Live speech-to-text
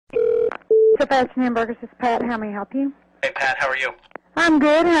Pickup Action Hamburgers. This is Pat. How may I help you? Hey, Pat, how are you? I'm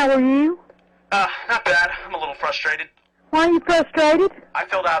good. How are you? Not bad. I'm a little frustrated. Why are you frustrated? I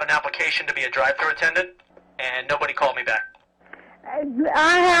filled out an application to be a drive-thru attendant, and nobody called me back.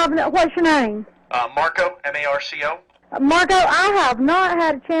 I have... What's your name? Marco, M-A-R-C-O. Marco, I have not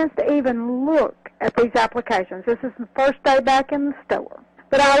had a chance to even look at these applications. This is the first day back in the store.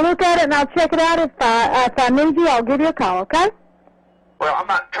 But I'll look at it and I'll check it out. If I need you, I'll give you a call, okay? Well, I'm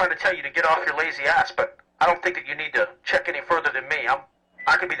not trying to tell you to get off your lazy ass, but I don't think that you need to check any further than me.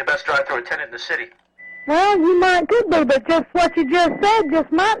 I could be the best drive-thru attendant in the city. Well, you could be, but just what you just said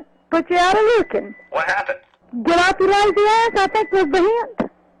just might put you out of looking. What happened? Get off your lazy ass, I think was the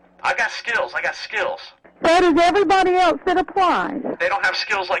hint. I got skills. So does everybody else that applies. They don't have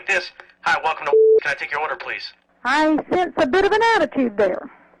skills like this. Hi, welcome to... Can I take your order, please? I sense a bit of an attitude there.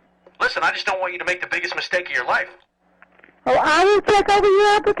 Listen, I just don't want you to make the biggest mistake of your life. Oh, I will check over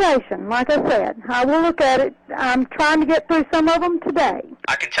your application, like I said. I will look at it. I'm trying to get through some of them today.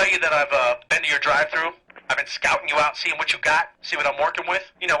 I can tell you that I've been to your drive-thru. I've been scouting you out, seeing what you got, see what I'm working with.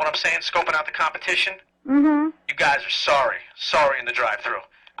 You know what I'm saying? Scoping out the competition. Mm-hmm. You guys are sorry in the drive-thru.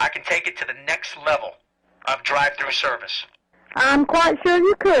 I can take it to the next level of drive-thru service. I'm quite sure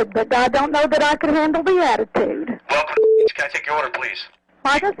you could, but I don't know that I could handle the attitude. Welcome. Can I take your order, please?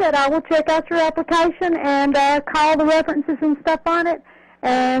 Like I said, I will check out your application and call the references and stuff on it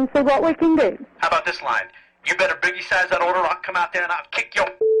and see what we can do. How about this line? You better biggie size that order, I'll come out there and I'll kick your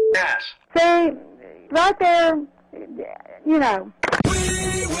ass. See, right there, you know.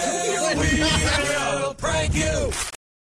 We will prank you.